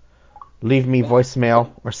 leave me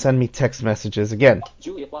voicemail or send me text messages. Again,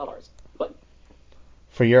 Julia Flowers. Button.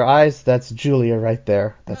 for your eyes, that's Julia right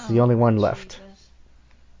there. That's the only one left. Jesus.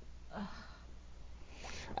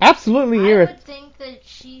 Absolutely I irritating. would think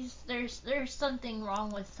that there's something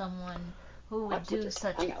wrong with someone who would App do switches.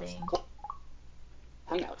 such a Hangouts. thing.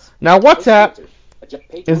 Hangouts. Now WhatsApp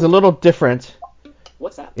Page is a little different.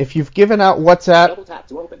 WhatsApp. If you've given out WhatsApp, Double tap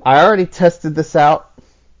to open. I already tested this out.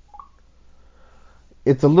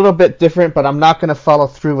 It's a little bit different, but I'm not going to follow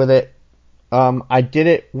through with it. I did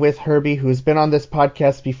it with Herbie, who's been on this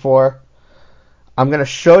podcast before. I'm going to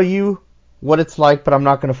show you what it's like, but I'm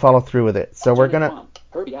not going to follow through with it. So we're going to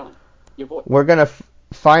Herbie Allen. Your voice. we're going to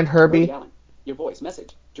find Herbie Herbie. Allen. Your voice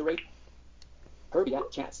message. Durate. Herbie Allen.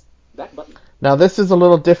 Chats. Back button. Now this is a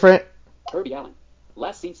little different. Herbie Allen.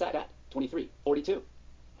 Last seen sat at 23:42.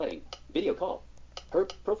 Heading. Video call.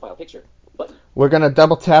 Herb profile picture. Button. We're going to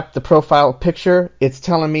double tap the profile picture. It's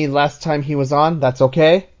telling me last time he was on. That's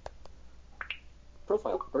okay.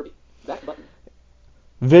 Profile. Herbie. Back button.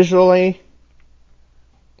 Visually,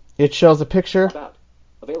 it shows a picture. About.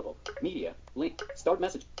 Available. Media. Link. Start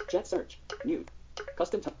message. Chat search. New.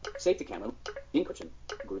 Custom time. Save to camera. Encryption.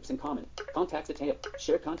 Groups in common. Contacts detail.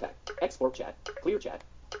 Shared contact. Export chat. Clear chat.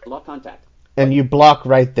 Block contact. And you block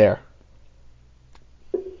right there.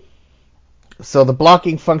 So the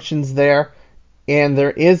blocking function's there, and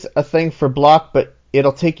there is a thing for block, but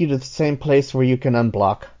it'll take you to the same place where you can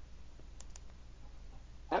unblock.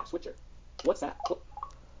 App switcher. WhatsApp.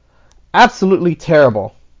 Absolutely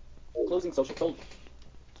terrible. Closing social folder.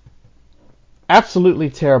 Absolutely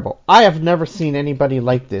terrible. I have never seen anybody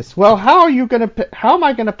like this. Well, how am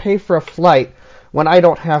I gonna pay for a flight when I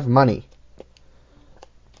don't have money?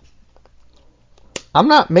 I'm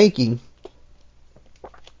not making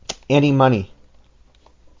any money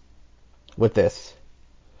with this.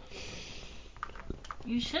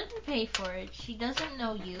 You shouldn't pay for it. She doesn't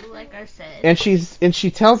know you, like I said. And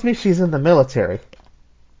she tells me she's in the military.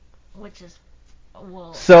 Which is Well,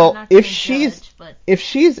 I'm So not if gonna she's judge, but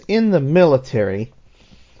in the military,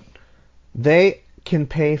 they can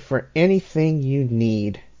pay for anything you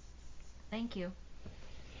need. thank you.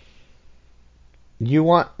 You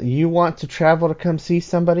want to travel to come see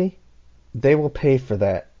somebody? They will pay for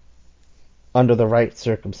that under the right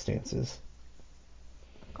circumstances.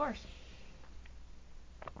 Of course.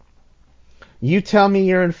 You tell me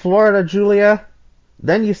you're in Florida, Julia.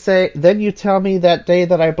 Then you tell me that day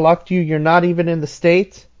that I blocked you, you're not even in the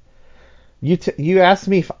States. You asked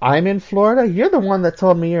me if I'm in Florida. You're the one that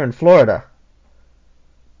told me you're in Florida.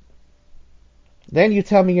 Then you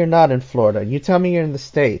tell me you're not in Florida. You tell me you're in the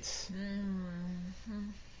States. Mm-hmm.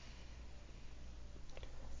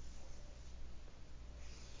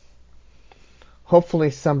 Hopefully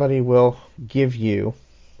somebody will give you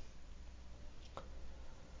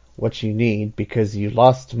what you need, because you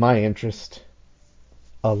lost my interest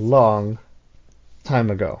a long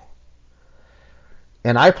time ago.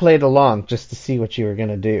 And I played along just to see what you were going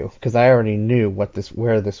to do, because I already knew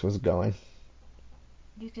where this was going.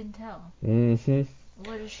 You can tell. Mm-hmm.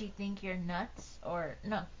 What does she think, you're nuts? Or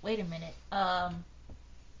no, wait a minute. Not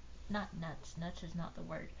nuts. Nuts is not the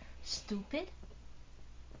word. Stupid?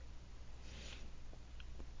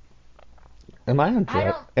 Am I on I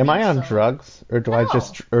drugs? don't Am I think on so. drugs, or do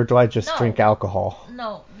I just No. drink alcohol?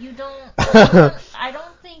 No, you don't. I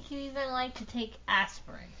don't think you even like to take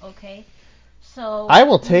aspirin. Okay, so I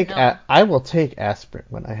will take no. I will take aspirin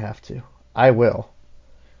when I have to. I will.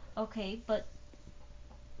 Okay, but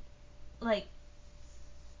like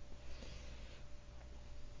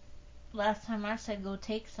last time I said go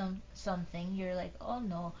take something, you're like, oh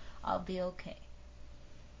no, I'll be okay.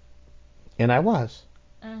 And I was.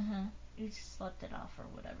 You just slept it off or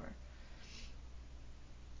whatever.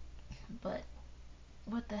 But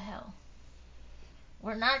what the hell?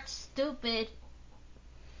 We're not stupid.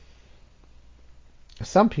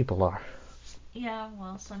 Some people are. Yeah,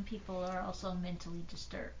 well, some people are also mentally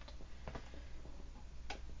disturbed.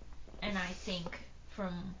 And I think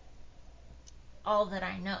from all that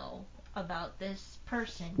I know about this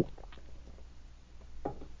person,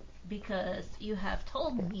 because you have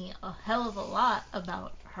told me a hell of a lot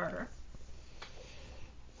about her,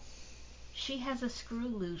 she has a screw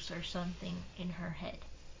loose or something in her head.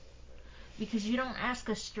 Because you don't ask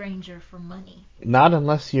a stranger for money. Not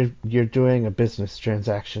unless you're doing a business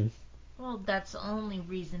transaction. Well, that's the only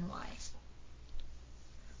reason why.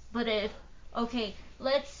 But if, okay,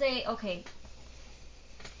 let's say, okay,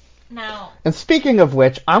 now, And speaking of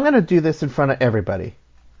which, I'm going to do this in front of everybody.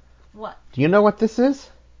 what? Do you know what this is?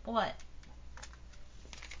 What?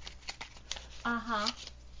 Uh-huh.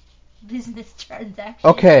 Business transaction.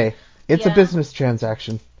 Okay, it's a Yeah. business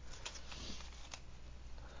transaction.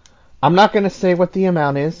 I'm not going to say what the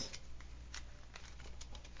amount is,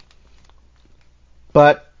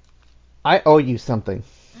 but I owe you something.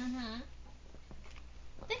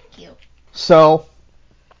 Thank you. So,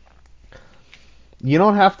 you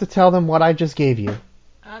don't have to tell them what I just gave you.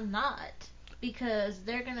 I'm not. Because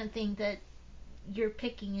they're gonna think that you're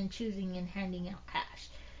picking and choosing and handing out cash.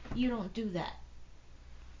 You don't do that.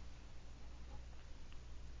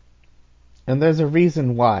 And there's a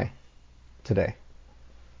reason why today.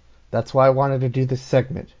 That's why I wanted to do this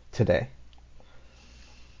segment today.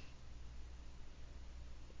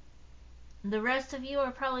 The rest of you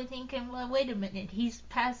are probably thinking, well, wait a minute, he's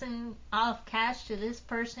passing off cash to this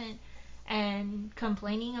person and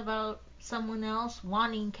complaining about someone else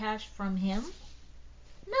wanting cash from him?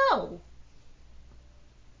 No.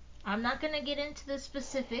 I'm not going to get into the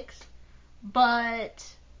specifics, but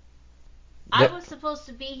I was supposed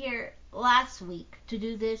to be here last week to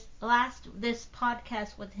do this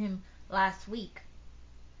podcast with him last week.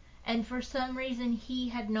 And for some reason he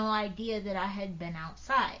had no idea that I had been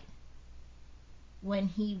outside. When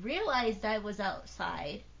he realized I was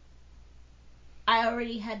outside, I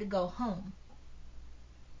already had to go home.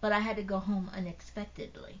 But I had to go home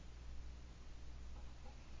unexpectedly.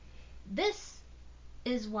 This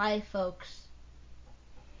is why, folks,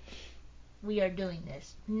 we are doing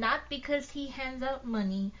this. Not because he hands out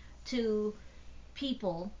money to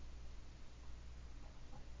people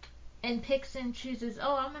and picks and chooses,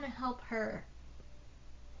 oh, I'm going to help her.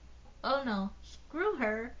 Oh, no. Screw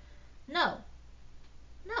her. No.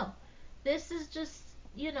 No. This is just,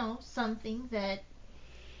 something that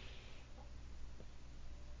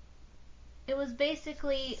it was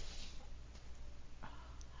basically,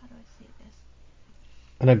 how do I say this?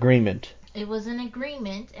 An agreement. It was an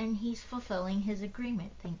agreement, and he's fulfilling his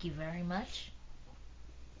agreement. Thank you very much.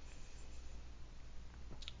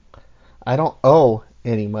 I don't owe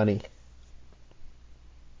any money.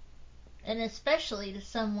 And especially to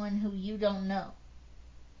someone who you don't know.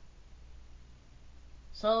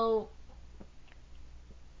 So,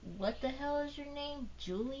 what the hell is your name?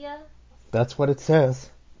 Julia? That's what it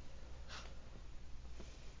says.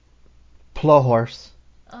 Plohorse.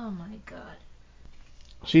 Oh my god.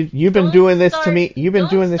 You've been doing this to me. You've been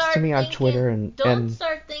doing this to me on Twitter, and don't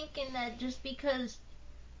start thinking that just because,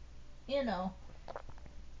 he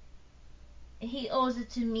owes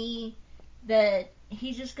it to me, that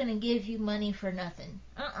he's just gonna give you money for nothing.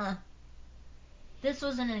 This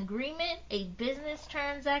was an agreement, a business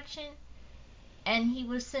transaction, and he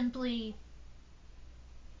was simply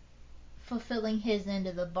fulfilling his end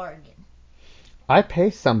of the bargain. I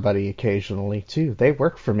pay somebody occasionally too. They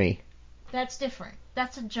work for me. That's different.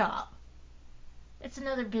 That's a job. It's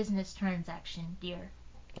another business transaction, dear.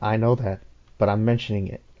 I know that, but I'm mentioning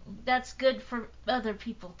it. That's good for other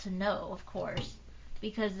people to know, of course,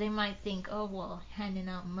 because they might think, oh, well, handing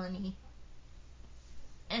out money,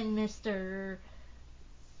 and Mr.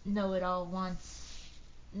 Know-It-All wants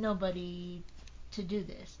nobody to do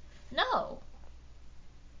this. No.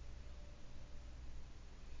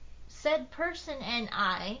 Said person and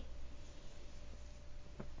I,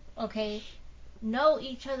 okay, know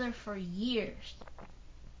each other for years.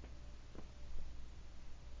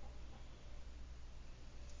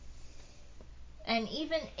 And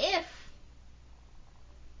even if,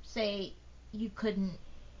 say, you couldn't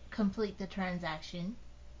complete the transaction,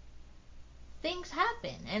 things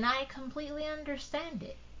happen, and I completely understand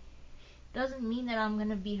it. Doesn't mean that I'm going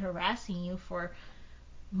to be harassing you for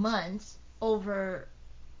months over,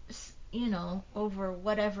 over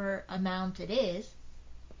whatever amount it is.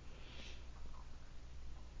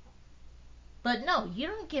 But no, you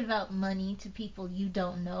don't give out money to people you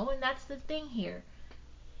don't know, and that's the thing here.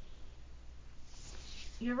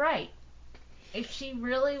 You're right. If she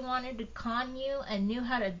really wanted to con you and knew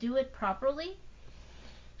how to do it properly,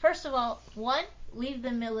 first of all, one, leave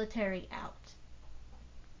the military out.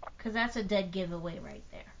 Because that's a dead giveaway right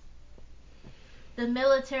there. The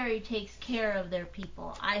military takes care of their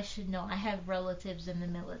people. I should know. I have relatives in the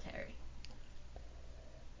military.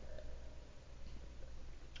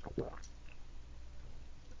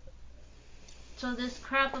 So this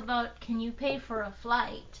crap about, can you pay for a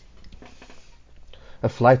flight? A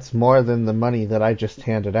flight's more than the money that I just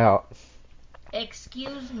handed out.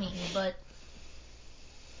 Excuse me, but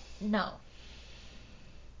no.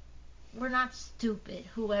 We're not stupid,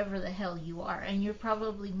 whoever the hell you are, and you're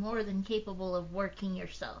probably more than capable of working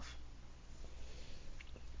yourself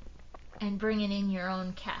and bringing in your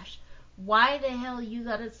own cash. Why the hell you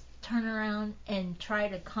gotta turn around and try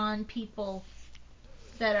to con people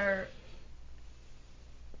that are,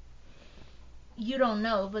 you don't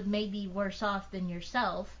know, but maybe worse off than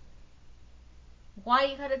yourself? Why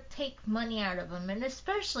you gotta take money out of them, and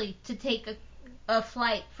especially to take a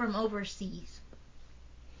flight from overseas?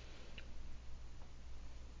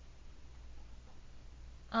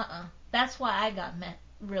 That's why I got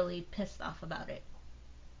really pissed off about it.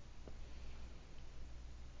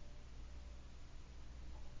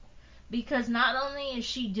 Because not only is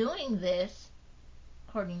she doing this,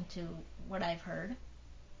 according to what I've heard,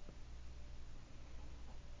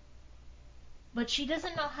 but she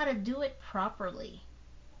doesn't know how to do it properly.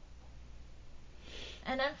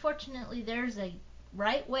 And unfortunately, there's a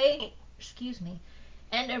right way,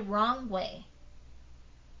 and a wrong way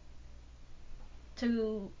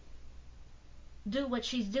to do what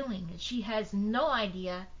she's doing. She has no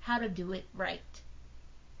idea how to do it right.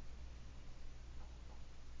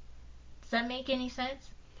 Does that make any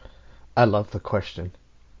sense? I love the question.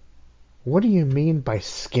 What do you mean by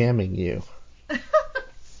scamming you?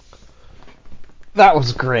 That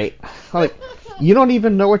was great. Like, you don't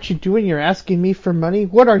even know what you're doing. You're asking me for money?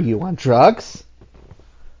 What are you, on drugs?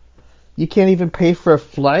 You can't even pay for a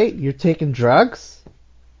flight? You're taking drugs?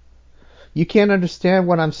 You can't understand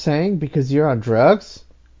what I'm saying because you're on drugs?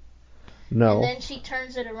 No. And then she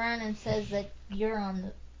turns it around and says that you're on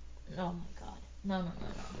the... Oh my god. No.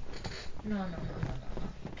 No.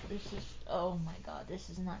 This is... Oh my god. This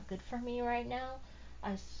is not good for me right now.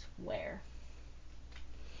 I swear.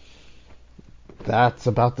 That's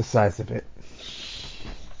about the size of it.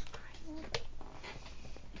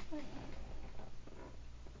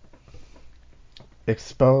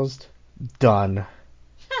 Exposed. Done.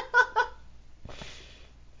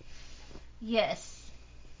 Yes.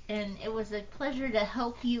 And it was a pleasure to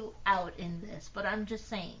help you out in this, but I'm just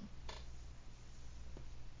saying.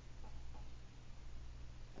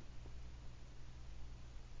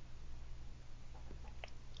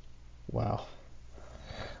 Wow.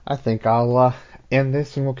 I think I'll end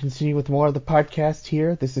this and we'll continue with more of the podcast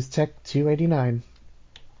here. This is Tech 289.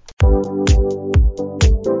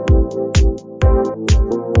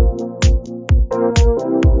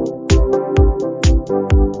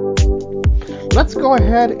 let's go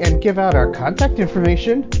ahead and give out our contact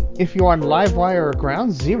information. If you're on Livewire or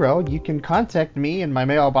Ground Zero, you can contact me, and my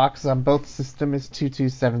mailbox on both systems is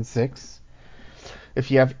 2276. If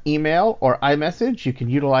you have email or iMessage, you can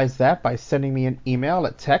utilize that by sending me an email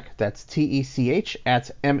at tech, that's TECH,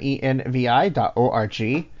 at menvi.org.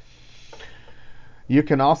 You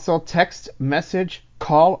can also text, message,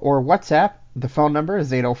 call, or WhatsApp. The phone number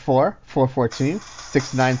is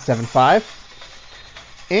 804-442-6975.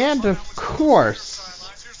 And of course,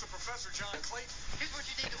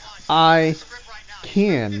 I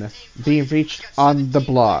can be reached on the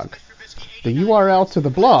blog. The URL to the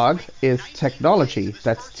blog is technology,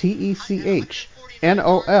 that's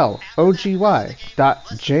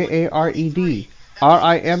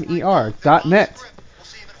technology.jaredrimer.net.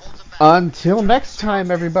 Until next time,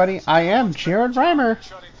 everybody, I am Jared Reimer.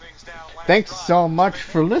 Thanks so much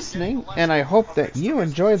for listening, and I hope that you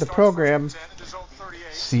enjoy the program.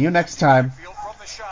 See you next time.